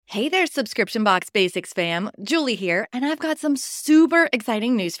Hey there, Subscription Box Basics fam. Julie here, and I've got some super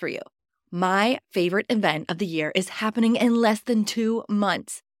exciting news for you. My favorite event of the year is happening in less than 2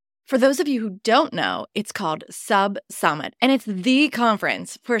 months. For those of you who don't know, it's called Sub Summit, and it's the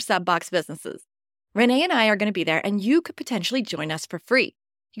conference for sub box businesses. Renee and I are going to be there, and you could potentially join us for free.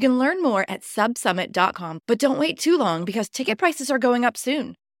 You can learn more at subsummit.com, but don't wait too long because ticket prices are going up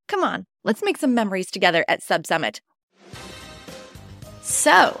soon. Come on, let's make some memories together at Sub Summit.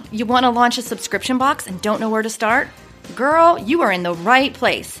 So, you want to launch a subscription box and don't know where to start? Girl, you are in the right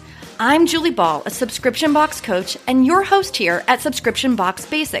place. I'm Julie Ball, a subscription box coach and your host here at Subscription Box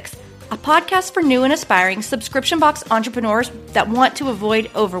Basics, a podcast for new and aspiring subscription box entrepreneurs that want to avoid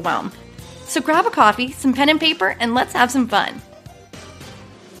overwhelm. So grab a coffee, some pen and paper, and let's have some fun.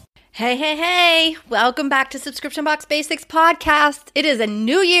 Hey, welcome back to Subscription Box Basics podcast. It is a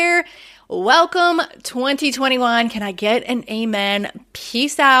new year. Welcome 2021. Can I get an amen?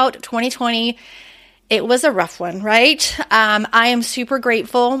 Peace out 2020. It was a rough one, right? I am super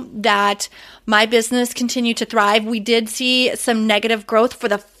grateful that my business continued to thrive. We did see some negative growth for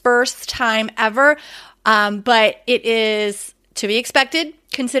the first time ever, but it is to be expected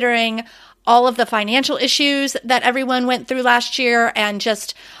considering all of the financial issues that everyone went through last year and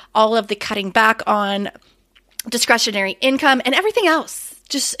just all of the cutting back on discretionary income and everything else.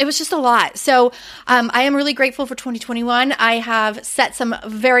 It was just a lot. So I am really grateful for 2021. I have set some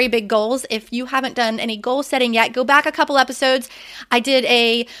very big goals. If you haven't done any goal setting yet, go back a couple episodes. I did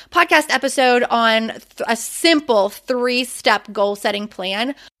a podcast episode on a simple 3-step goal setting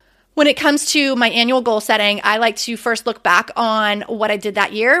plan. When it comes to my annual goal setting, I like to first look back on what I did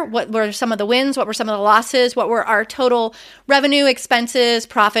that year. What were some of the wins? What were some of the losses? What were our total revenue, expenses,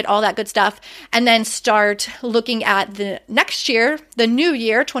 profit, all that good stuff? And then start looking at the next year, the new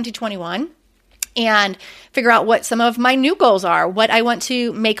year, 2021, and figure out what some of my new goals are, what I want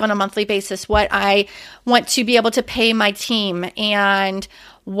to make on a monthly basis, what I want to be able to pay my team, and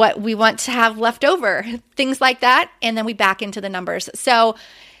what we want to have left over, things like that. And then we back into the numbers. So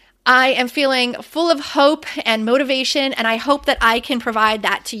I am feeling full of hope and motivation, and I hope that I can provide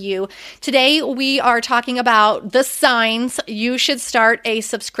that to you. Today, we are talking about the signs you should start a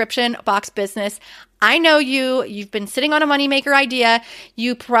subscription box business. I know you've been sitting on a moneymaker idea.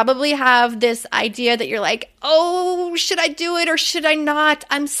 You probably have this idea that you're like, oh, should I do it or should I not?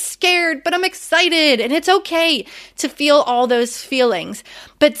 I'm scared, but I'm excited. And it's okay to feel all those feelings.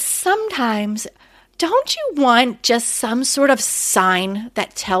 But sometimes, don't you want just some sort of sign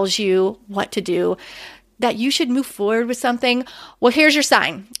that tells you what to do, that you should move forward with something? Well, here's your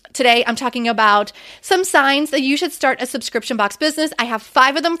sign. Today, I'm talking about some signs that you should start a subscription box business. I have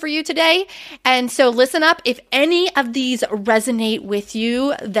 5 of them for you today. And so listen up. If any of these resonate with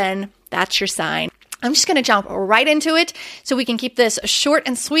you, then that's your sign. I'm just going to jump right into it so we can keep this short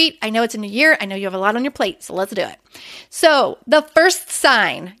and sweet. I know it's a new year. I know you have a lot on your plate, so let's do it. So the first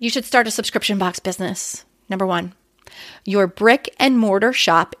sign you should start a subscription box business. Number 1, your brick and mortar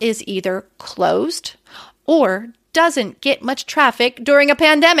shop is either closed or doesn't get much traffic during a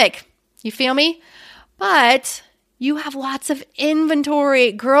pandemic. You feel me? But you have lots of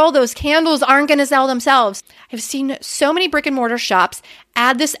inventory. Girl, those candles aren't going to sell themselves. I've seen so many brick and mortar shops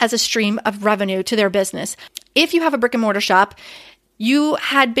add this as a stream of revenue to their business. If you have a brick and mortar shop, you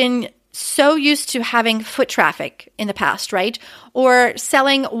had been so used to having foot traffic in the past, right? Or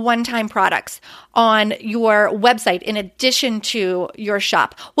selling one-time products on your website in addition to your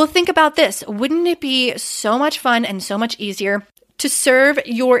shop. Well, think about this. Wouldn't it be so much fun and so much easier to serve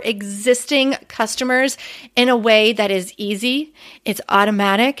your existing customers in a way that is easy, it's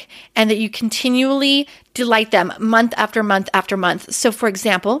automatic, and that you continually delight them month after month after month? So for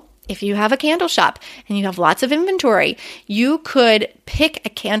example, if you have a candle shop and you have lots of inventory, you could pick a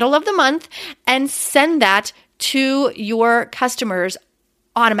candle of the month and send that to your customers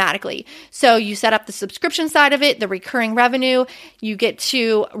automatically. So you set up the subscription side of it, the recurring revenue, you get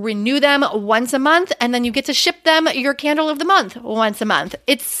to renew them once a month, and then you get to ship them your candle of the month once a month.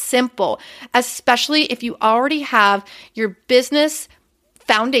 It's simple, especially if you already have your business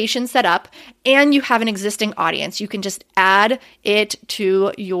foundation set up and you have an existing audience. You can just add it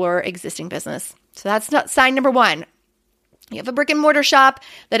to your existing business. So that's not sign number 1. You have a brick and mortar shop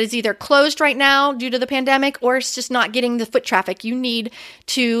that is either closed right now due to the pandemic or it's just not getting the foot traffic you need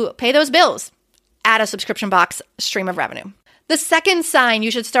to pay those bills. Add a subscription box stream of revenue. The second sign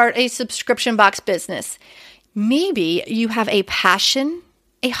you should start a subscription box business. Maybe you have a passion,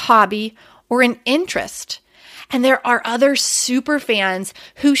 a hobby, or an interest. And there are other super fans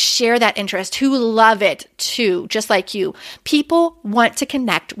who share that interest, who love it too, just like you. People want to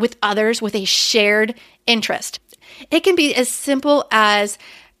connect with others with a shared interest. It can be as simple as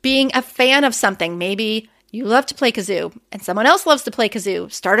being a fan of something. Maybe you love to play kazoo and someone else loves to play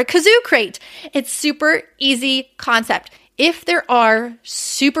kazoo. Start a kazoo crate. It's super easy concept. If there are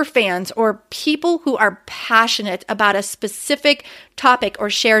super fans or people who are passionate about a specific topic or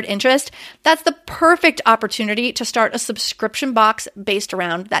shared interest, that's the perfect opportunity to start a subscription box based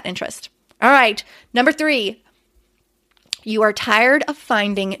around that interest. All right, number 3, you are tired of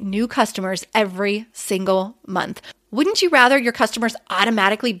finding new customers every single month. Wouldn't you rather your customers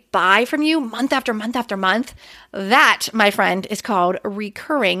automatically buy from you month after month after month? That, my friend, is called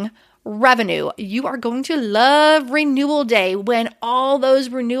recurring revenue. You are going to love renewal day when all those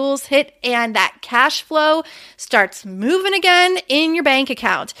renewals hit and that cash flow starts moving again in your bank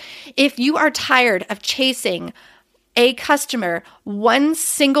account. If you are tired of chasing a customer one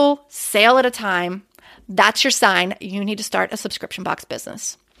single sale at a time, that's your sign you need to start a subscription box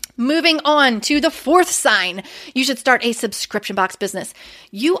business. Moving on to the 4th sign, you should start a subscription box business.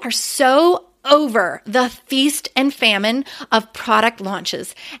 You are so over the feast and famine of product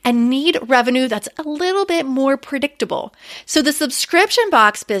launches and need revenue that's a little bit more predictable. So the subscription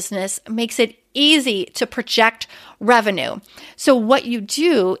box business makes it easy to project revenue. So what you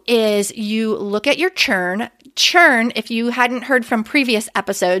do is you look at your churn. Churn, if you hadn't heard from previous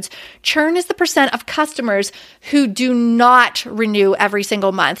episodes, churn is the percent of customers who do not renew every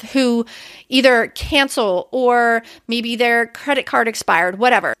single month, who either cancel or maybe their credit card expired,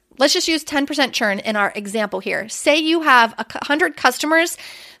 whatever. Let's just use 10% churn in our example here. Say you have 100 customers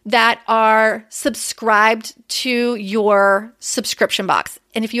that are subscribed to your subscription box.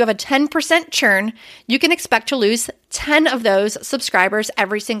 And if you have a 10% churn, you can expect to lose 10 of those subscribers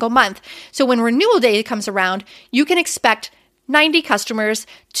every single month. So when renewal day comes around, you can expect 90 customers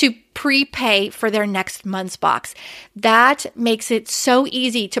to prepay for their next month's box. That makes it so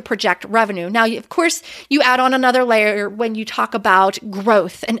easy to project revenue. Now, of course, you add on another layer when you talk about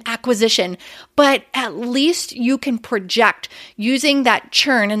growth and acquisition, but at least you can project using that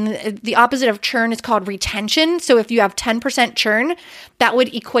churn. And the opposite of churn is called retention. So if you have 10% churn, that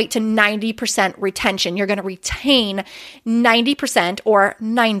would equate to 90% retention. You're going to retain 90% or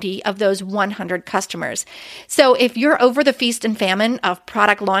 90 of those 100 customers. So if you're over the feast and famine of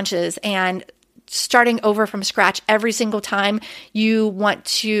product launches and starting over from scratch every single time you want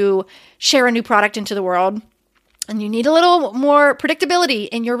to share a new product into the world, and you need a little more predictability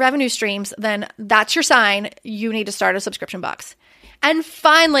in your revenue streams, then that's your sign you need to start a subscription box. And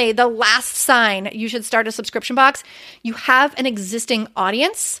finally, the last sign you should start a subscription box, you have an existing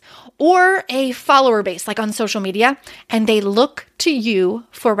audience or a follower base, like on social media, and they look to you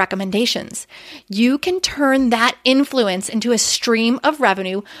for recommendations. You can turn that influence into a stream of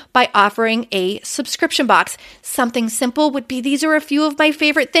revenue by offering a subscription box. Something simple would be, these are a few of my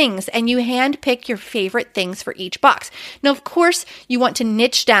favorite things, and you handpick your favorite things for each box. Now, of course, you want to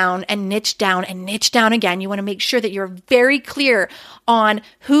niche down and niche down and niche down again. You want to make sure that you're very clear on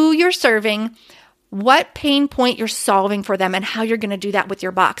who you're serving, what pain point you're solving for them, and how you're going to do that with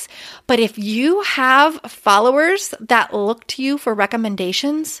your box. But if you have followers that look to you for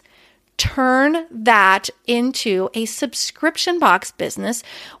recommendations, turn that into a subscription box business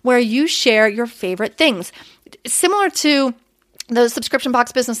where you share your favorite things. Similar to the subscription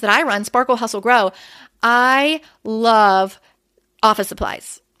box business that I run, Sparkle, Hustle, Grow, I love office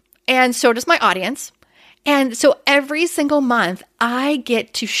supplies. And so does my audience. And so every single month, I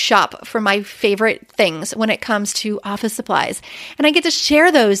get to shop for my favorite things when it comes to office supplies. And I get to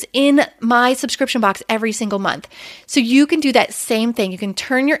share those in my subscription box every single month. So you can do that same thing. You can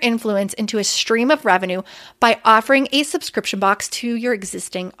turn your influence into a stream of revenue by offering a subscription box to your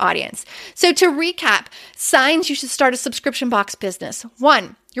existing audience. So to recap, signs you should start a subscription box business.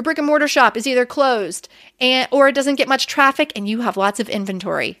 1, your brick and mortar shop is either closed or it doesn't get much traffic and you have lots of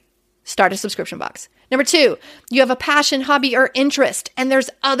inventory. Start a subscription box. Number 2, you have a passion, hobby, or interest, and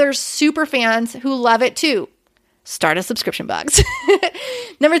there's other super fans who love it too. Start a subscription box.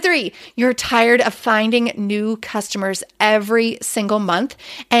 Number 3, you're tired of finding new customers every single month,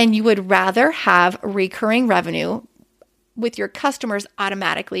 and you would rather have recurring revenue with your customers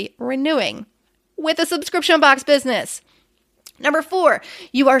automatically renewing with a subscription box business. Number 4,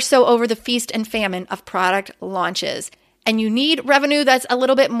 you are so over the feast and famine of product launches, and you need revenue that's a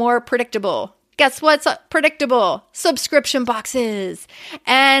little bit more predictable. Guess what's predictable? Subscription boxes.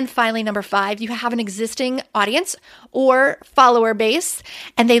 And finally, number 5, you have an existing audience or follower base,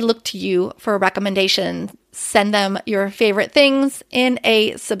 and they look to you for a recommendation. Send them your favorite things in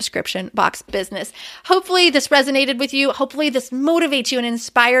a subscription box business. Hopefully this resonated with you. Hopefully this motivates you and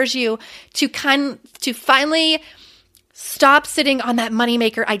inspires you to finally stop sitting on that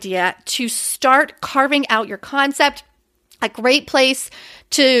moneymaker idea, to start carving out your concept A great place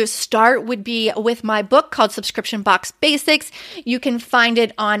to start would be with my book called Subscription Box Basics. You can find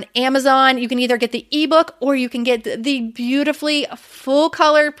it on Amazon. You can either get the ebook or you can get the beautifully full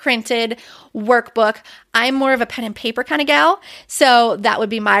color printed workbook. I'm more of a pen and paper kind of gal, so that would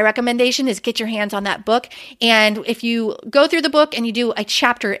be my recommendation is get your hands on that book. And if you go through the book and you do a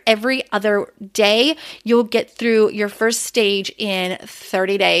chapter every other day, you'll get through your first stage in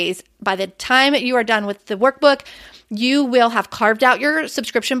 30 days. By the time you are done with the workbook, you will have carved out your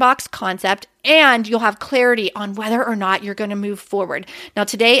subscription box concept and you'll have clarity on whether or not you're going to move forward. Now,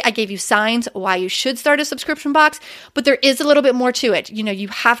 today I gave you signs why you should start a subscription box, but there is a little bit more to it. You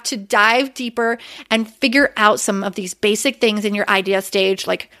have to dive deeper and figure out some of these basic things in your idea stage,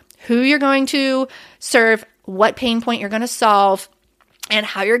 like who you're going to serve, what pain point you're going to solve, and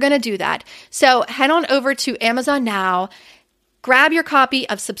how you're going to do that. So head on over to Amazon now. Grab your copy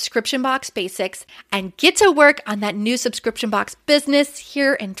of Subscription Box Basics and get to work on that new subscription box business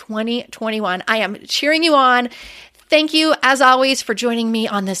here in 2021. I am cheering you on. Thank you, as always, for joining me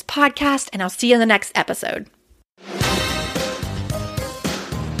on this podcast, and I'll see you in the next episode.